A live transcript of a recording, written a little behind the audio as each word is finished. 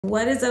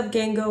What is up,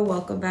 Gango?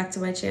 Welcome back to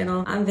my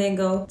channel. I'm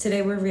Vango.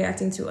 Today we're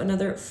reacting to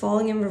another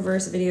Falling in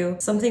Reverse video,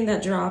 something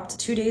that dropped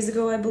 2 days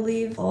ago, I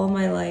believe, All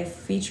My Life,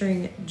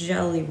 featuring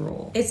Jelly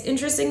Roll. It's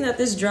interesting that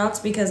this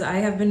dropped because I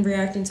have been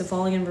reacting to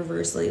Falling in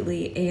Reverse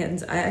lately,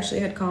 and I actually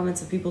had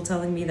comments of people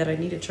telling me that I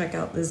need to check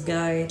out this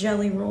guy,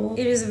 Jelly Roll.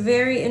 It is a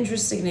very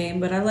interesting name,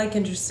 but I like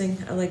interesting.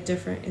 I like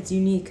different. It's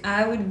unique.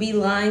 I would be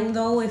lying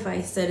though if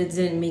I said it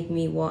didn't make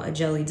me want a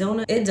jelly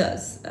donut. It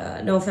does.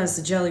 No offense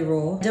to Jelly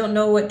Roll. I don't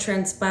know what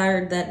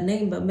transpired that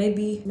name, but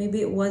maybe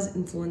it was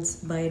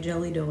influenced by a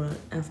jelly donut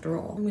after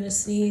all. I'm gonna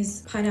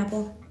sneeze.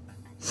 Pineapple.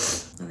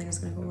 I think it's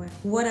gonna go away.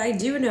 What I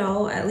do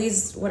know, at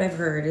least what I've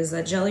heard, is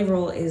that Jelly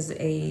Roll is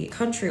a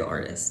country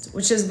artist,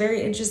 which is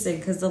very interesting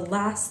because the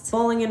last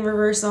Falling in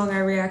Reverse song I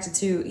reacted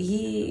to,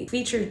 he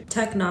featured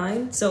Tech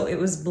 9, so it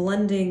was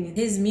blending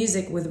his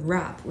music with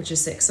rap, which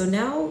is sick. So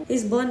now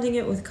he's blending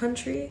it with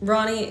country.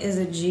 Ronnie is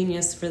a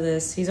genius for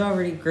this. He's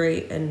already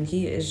great, and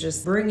he is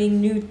just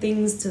bringing new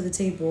things to the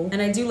table.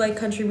 And I do like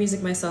country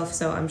music myself,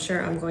 so I'm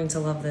sure I'm going to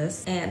love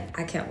this, and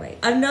I can't wait.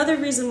 Another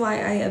reason why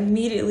I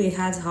immediately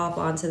had to hop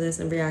onto this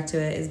and react to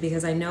it is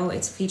because I know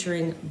it's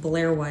featuring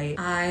Blair White.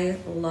 I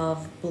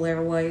love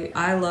Blair White.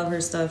 I love her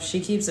stuff. She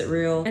keeps it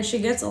real and she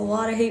gets a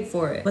lot of hate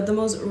for it. But the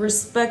most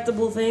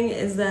respectable thing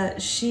is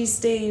that she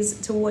stays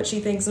to what she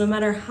thinks, no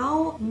matter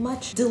how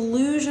much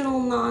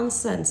delusional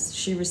nonsense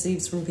she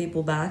receives from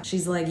people back.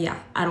 She's like, yeah,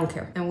 I don't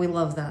care. And we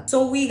love that.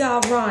 So we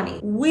got Ronnie.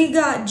 We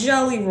got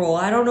Jelly Roll.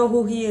 I don't know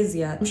who he is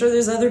yet. I'm sure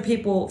there's other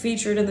people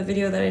featured in the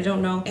video that I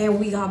don't know. And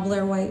we got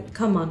Blair White.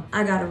 Come on.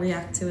 I gotta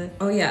react to it.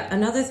 Oh yeah,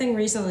 another thing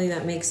recently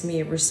that makes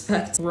me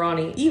respect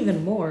Ronnie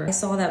even more. I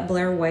saw that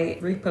Blair White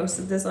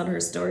reposted this on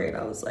her story and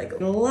I was like,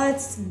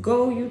 let's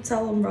go, you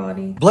tell him,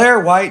 Ronnie. Blair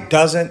White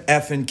doesn't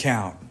effing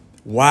count.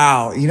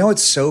 Wow. You know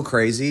what's so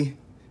crazy?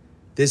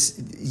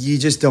 You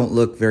just don't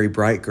look very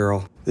bright,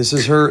 girl. This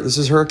is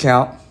her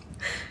account.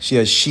 She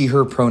has she,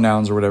 her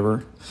pronouns or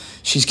whatever.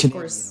 She's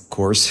Canadian, of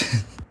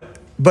course.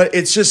 But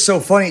it's just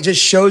so funny. It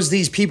just shows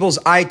these people's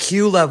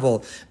IQ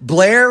level.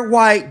 Blair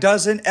White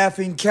doesn't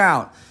effing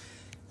count.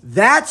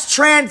 That's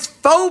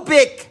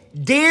transphobic,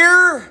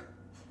 dear.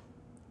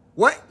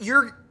 What?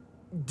 Do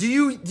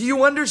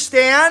you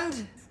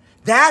understand?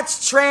 That's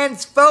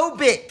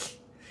transphobic.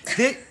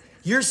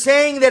 You're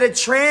saying that a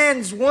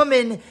trans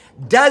woman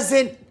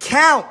doesn't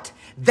count.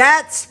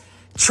 That's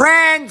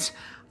transphobic.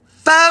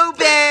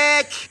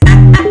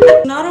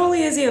 Not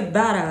only is he a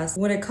badass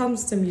when it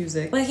comes to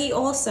music, but he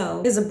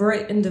also is a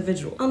bright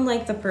individual,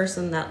 unlike the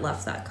person that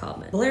left that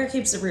comment. Blair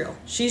keeps it real.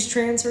 She's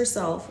trans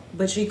herself,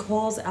 but she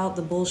calls out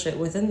the bullshit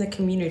within the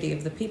community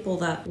of the people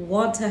that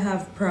want to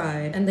have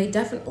pride, and they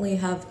definitely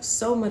have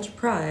so much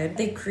pride,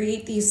 they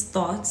create these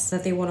thoughts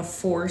that they want to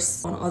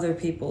force on other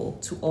people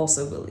to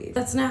also believe.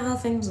 That's not how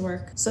things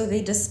work. So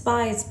they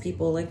despise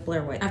people like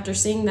Blair White. After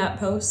seeing that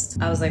post,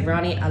 I was like,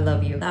 Ronnie, I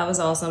love you. That was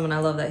awesome, and I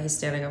love that he's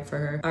standing up for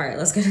her. All right,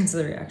 let's get into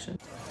the reaction.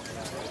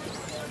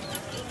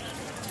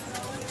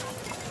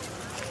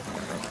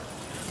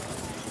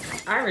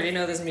 I already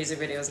know this music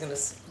video is gonna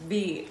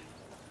be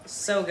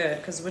so good,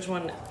 because which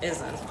one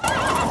isn't?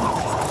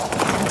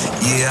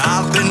 Yeah,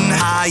 I've been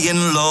high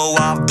and low,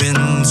 I've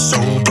been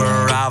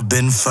sober, I've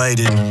been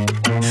fighting,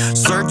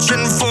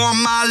 searching for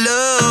my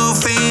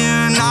love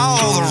in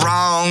all the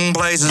wrong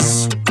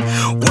places.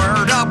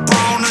 Word up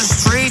on the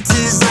streets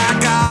is I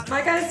got.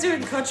 My guy's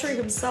doing country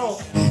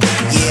himself.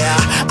 Yeah,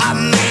 I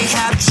may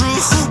have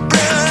true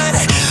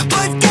blood,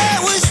 but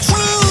that was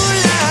true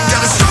love.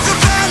 Got a stroke of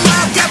bad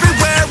luck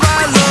everywhere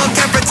I look.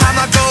 Every time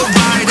I go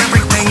right,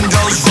 everything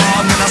goes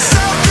wrong, and I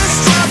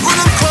self-destruct when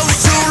I'm close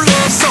to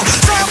love. So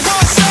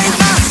someone save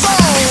my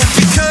soul,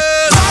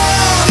 because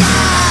all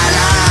my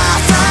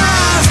life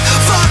I've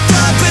fucked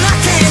up and I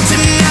can't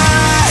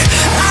deny.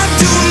 I'm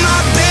doing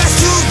my best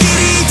to get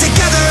it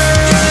together.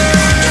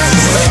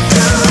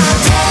 I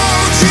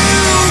told you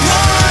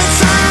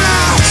once,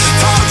 I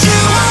told you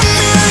a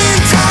million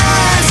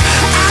times,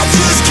 I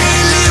just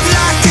can't live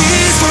like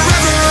this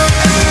forever.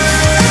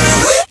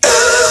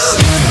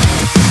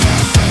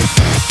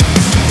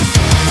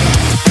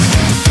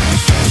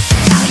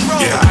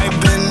 Yeah, I've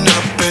been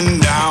up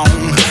and down,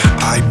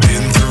 I've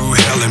been through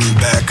hell and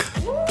back.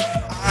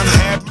 I've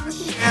had my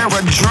share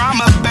of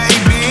drama,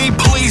 baby,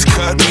 please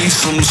cut me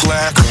some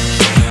slack.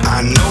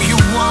 I know you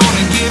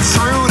wanna get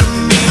through to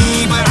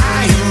me, but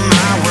I am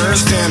my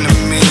worst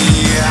enemy.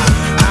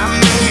 I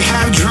may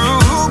have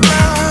true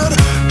blood,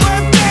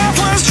 but that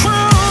was true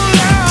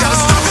love. Got a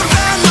stroke of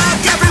bad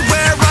luck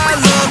everywhere I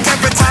look.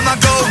 Every time I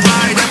go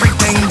right,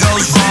 everything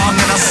goes wrong,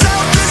 and I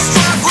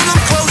self-destruct when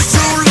I'm close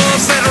to love.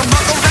 Better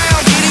buckle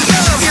down, giddy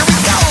up, here we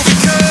go.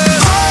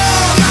 Because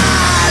all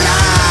my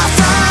life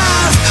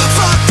I've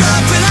fucked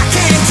up and I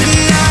can't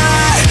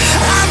deny.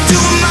 I'm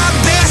doing my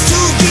best to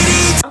get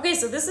it. Okay,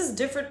 so this is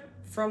different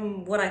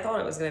from what I thought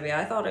it was gonna be.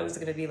 I thought it was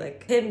gonna be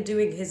like him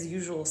doing his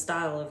usual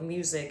style of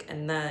music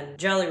and then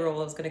Jelly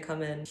Roll was gonna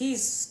come in.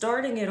 He's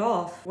starting it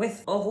off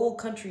with a whole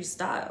country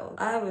style.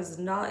 I was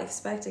not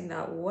expecting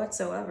that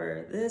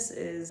whatsoever. This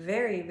is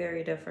very,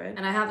 very different.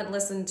 And I haven't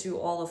listened to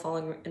all of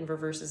Falling in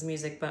Reverse's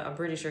music, but I'm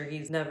pretty sure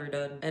he's never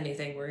done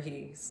anything where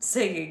he's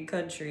singing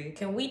country.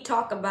 Can we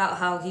talk about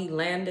how he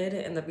landed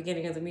in the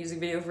beginning of the music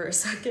video for a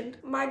second?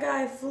 My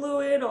guy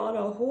flew in on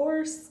a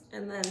horse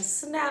and then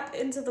snapped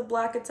into the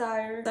black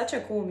attire. Such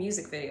a cool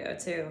music video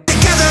too.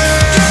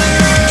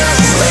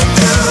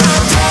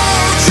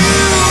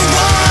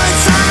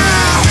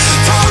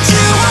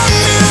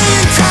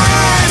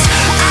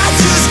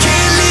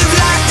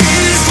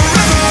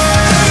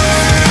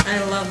 I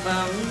love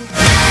them.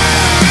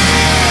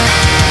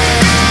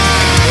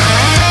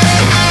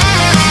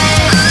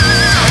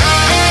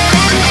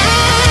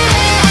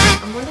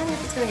 I'm wondering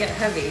if it's gonna get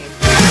heavy.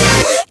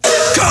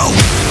 Go!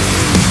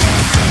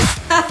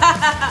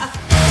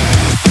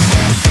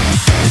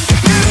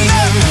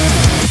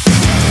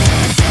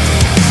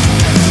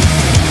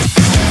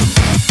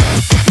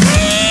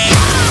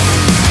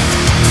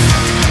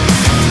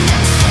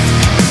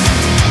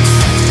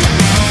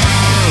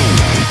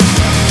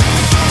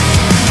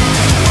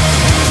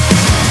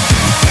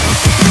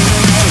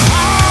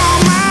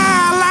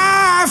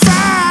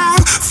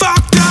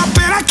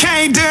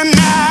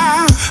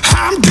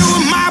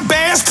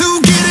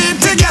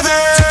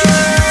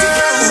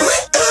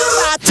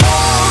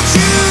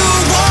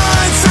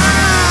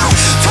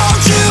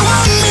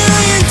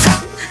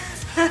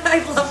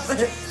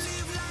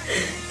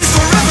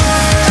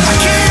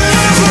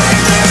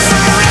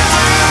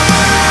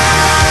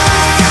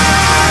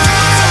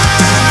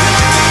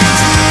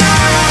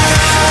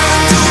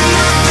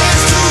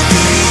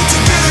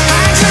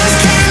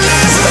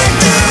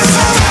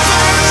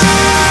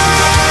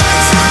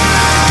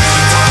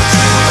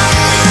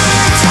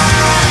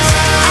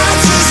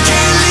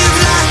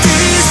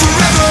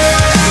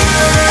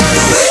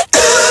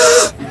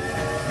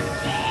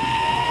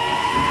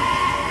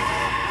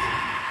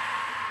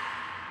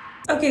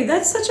 Okay,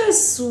 that's such a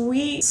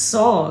sweet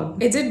song.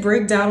 It did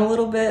break down a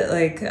little bit.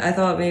 Like, I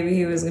thought maybe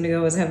he was gonna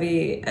go as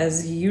heavy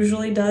as he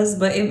usually does,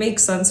 but it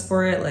makes sense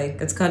for it.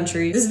 Like, it's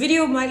country. This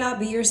video might not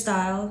be your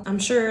style. I'm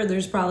sure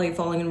there's probably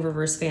Falling in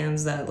Reverse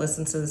fans that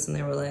listened to this and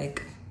they were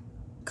like,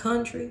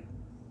 country?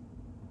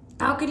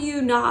 How could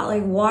you not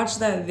like watch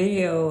that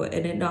video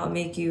and it not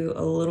make you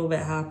a little bit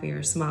happy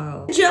or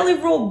smile? Jelly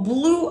Roll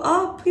blew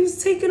up. He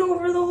was taking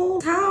over the whole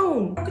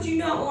town. How could you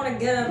not want to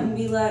get up and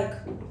be like,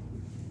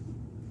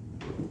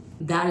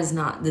 that is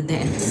not the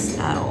dance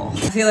at all.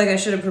 I feel like I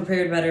should have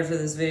prepared better for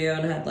this video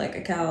and had like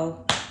a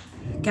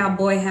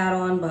cowboy hat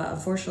on, but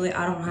unfortunately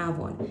I don't have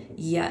one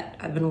yet.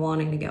 I've been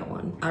wanting to get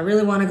one. I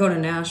really want to go to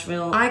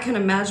Nashville. I can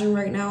imagine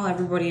right now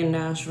everybody in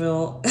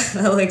Nashville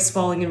that likes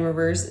Falling in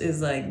Reverse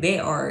is like, they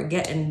are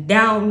getting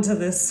down to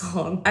this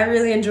song. I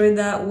really enjoyed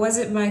that. Was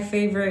it my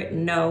favorite?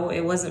 No,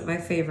 it wasn't my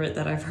favorite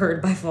that I've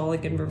heard by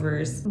Falling in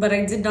Reverse, but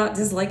I did not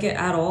dislike it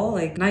at all.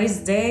 Like, nice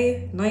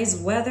day, nice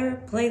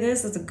weather, play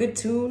this, it's a good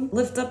tune,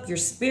 lift up your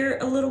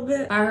spirit a little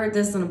bit. If I heard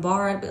this in a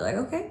bar, I'd be like,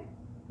 okay.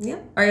 Yeah.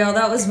 All right, y'all,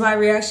 that was my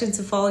reaction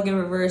to Falling in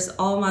Reverse,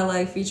 All My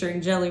Life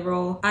featuring Jelly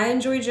Roll. I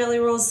enjoy Jelly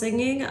Roll's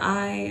singing.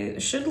 I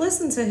should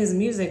listen to his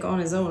music on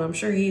his own. I'm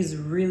sure he's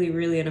really,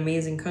 really an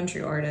amazing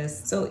country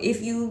artist. So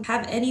if you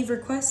have any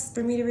requests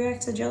for me to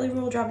react to Jelly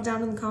Roll, drop it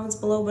down in the comments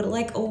below. But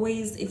like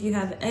always, if you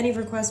have any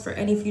requests for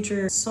any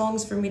future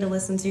songs for me to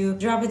listen to,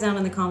 drop it down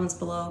in the comments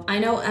below. I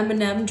know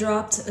Eminem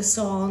dropped a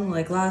song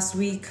like last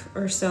week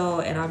or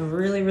so, and I'm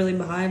really, really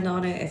behind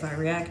on it if I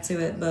react to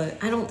it,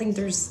 but I don't think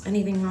there's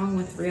anything wrong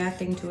with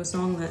reacting to a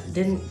song that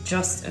didn't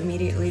just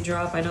immediately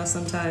drop. I know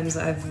sometimes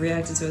I've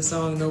reacted to a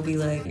song, they'll be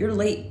like, you're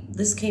late,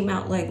 this came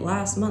out like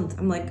last month.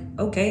 I'm like,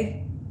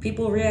 okay,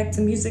 people react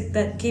to music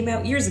that came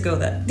out years ago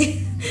that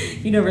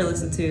you never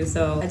listened to,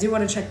 so I do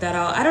want to check that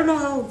out. I don't know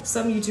how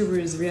some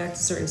YouTubers react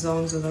to certain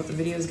songs without the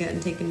videos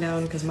getting taken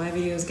down, because my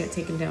videos get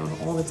taken down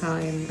all the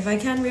time. If I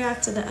can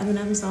react to the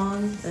Eminem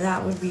song,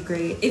 that would be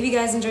great. If you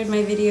guys enjoyed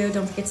my video,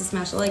 don't forget to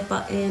smash the like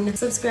button,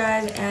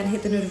 subscribe, and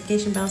hit the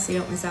notification bell so you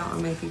don't miss out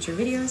on my future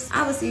videos.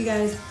 I will see you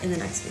guys in the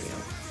next video.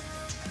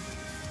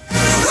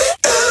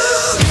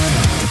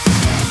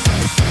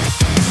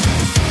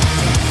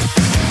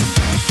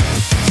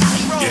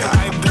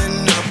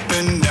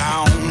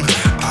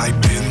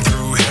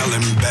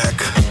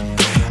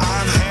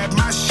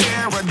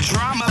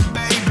 Drama,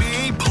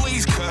 baby,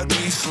 please cut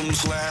me some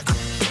slack.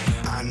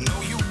 I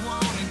know you